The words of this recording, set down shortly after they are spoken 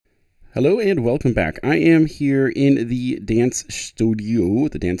Hello and welcome back. I am here in the dance studio,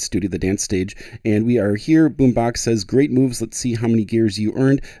 the dance stage, and we are here. Boombox says, great moves. Let's see how many gears you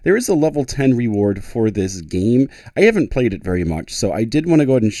earned. There is a level 10 reward for this game. I haven't played it very much, so I did want to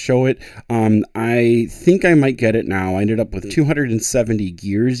go ahead and show it. I think I might get it now. I ended up with 270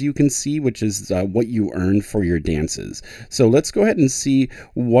 gears, you can see, which is what you earn for your dances. So let's go ahead and see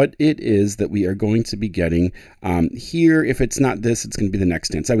what it is that we are going to be getting here. If it's not this, it's going to be the next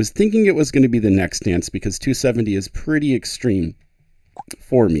dance. I was thinking it was going to be the next dance because 270 is pretty extreme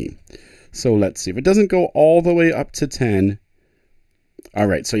for me. So let's see if it doesn't go all the way up to 10. All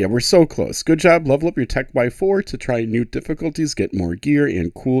right, so yeah, we're so close. Good job. Level up your TEK-Y4 to try new difficulties, get more gear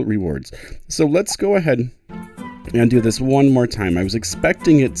and cool rewards. So let's go ahead and do this one more time. I was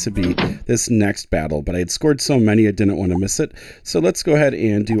expecting it to be this next battle, but I had scored so many I didn't want to miss it. So let's go ahead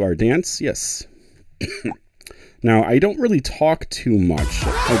and do our dance. Yes. Now, I don't really talk too much.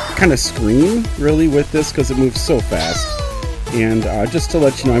 I kind of scream, really, with this because it moves so fast. And just to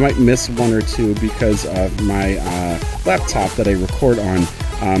let you know, I might miss one or two because of my laptop that I record on.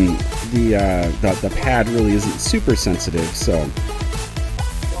 The pad really isn't super sensitive, so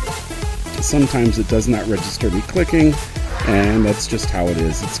sometimes it does not register me clicking, and that's just how it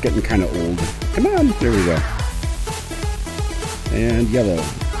is. It's getting kind of old. Come on, there we go. And yellow.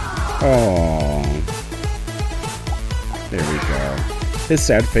 Oh. There we go. His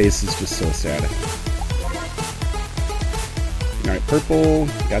sad face is just so sad. Alright, purple.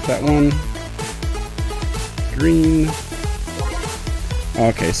 Got that one. Green.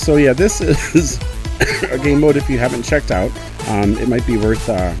 Okay, so yeah, this is a game mode if you haven't checked out. It might be worth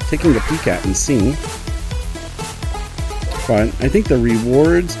taking a peek at and seeing. But I think the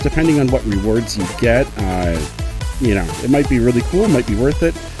rewards, depending on what rewards you get, you know, it might be really cool, might be worth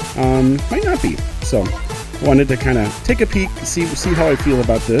it, might not be. So wanted to kind of take a peek, see how I feel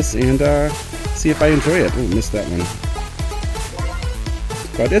about this, and see if I enjoy it. Oh, missed that one.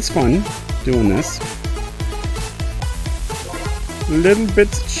 But it's fun doing this. A little bit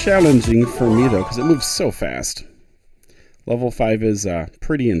challenging for me though, because it moves so fast. Level 5 is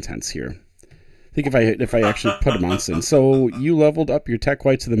pretty intense here. I think if I actually put them on sin. So you leveled up your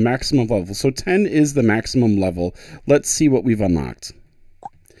TEK-Y to the maximum level. So 10 is the maximum level. Let's see what we've unlocked.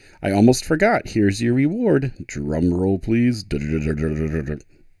 I almost forgot. Here's your reward. Drum roll, please.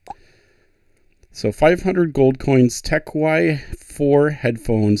 So 500 gold coins, TEK-Y4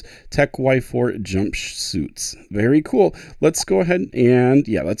 headphones, TEK-Y4 jump suits. Very cool. Let's go ahead and,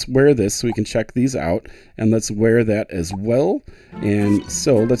 yeah, let's wear this so we can check these out. And let's wear that as well. And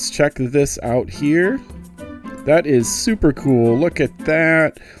so let's check this out here. That is super cool. Look at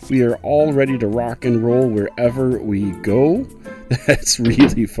that. We are all ready to rock and roll wherever we go. That's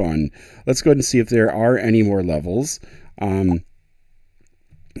really fun. Let's go ahead and see if there are any more levels.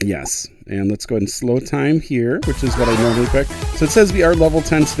 Yes, and let's go ahead and slow time here, which is what I normally pick. So it says we are level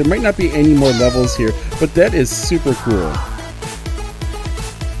 10, so there might not be any more levels here, but that is super cool.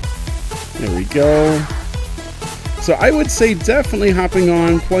 There we go. So I would say definitely hopping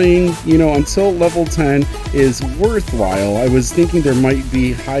on, playing, you know, until level 10 is worthwhile. I was thinking there might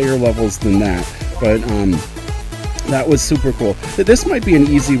be higher levels than that, but that was super cool. This might be an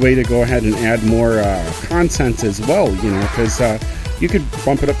easy way to go ahead and add more content as well, you know, because you could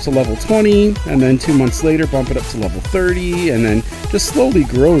bump it up to level 20, and then 2 months later bump it up to level 30, and then just slowly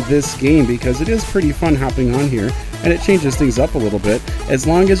grow this game because it is pretty fun hopping on here, and it changes things up a little bit. As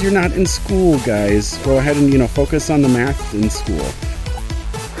long as you're not in school, guys, go ahead and, you know, focus on the math in school.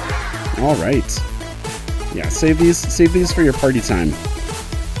 All right. Yeah, save these for your party time.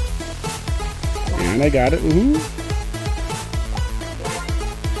 And I got it. Woohoo!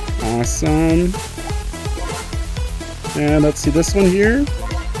 Awesome. And let's see this one here.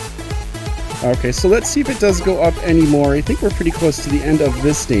 Okay, so let's see if it does go up anymore. I think we're pretty close to the end of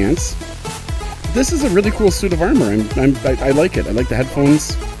this dance. This is a really cool suit of armor. I like it. I like the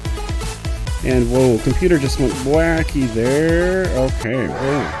headphones. And whoa, computer just went wacky there. Okay,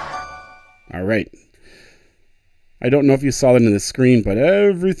 whoa. All right. I don't know if you saw that in the screen, but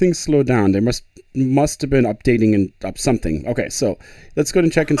everything slowed down. They must have been updating and up something. Okay, so let's go ahead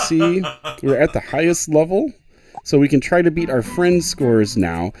and check and see. We're at the highest level. So we can try to beat our friends' scores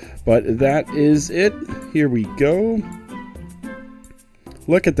now, but that is it. Here we go.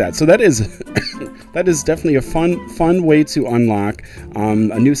 Look at that. So that is that is definitely a fun way to unlock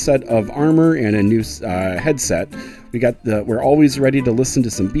a new set of armor and a new headset. We're always ready to listen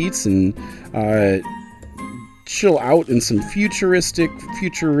to some beats and chill out in some futuristic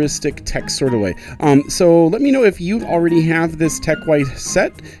tech sort of way. So let me know if you already have this TEK-Y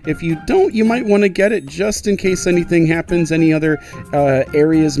set. If you don't, you might want to get it just in case anything happens, any other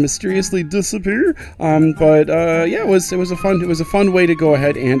areas mysteriously disappear. Yeah, it was a fun way to go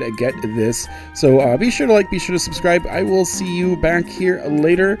ahead and get this. So be sure to like, be sure to subscribe. I will see you back here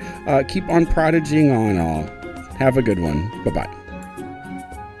later. Keep on prodigying on all. Have a good one. Bye-bye.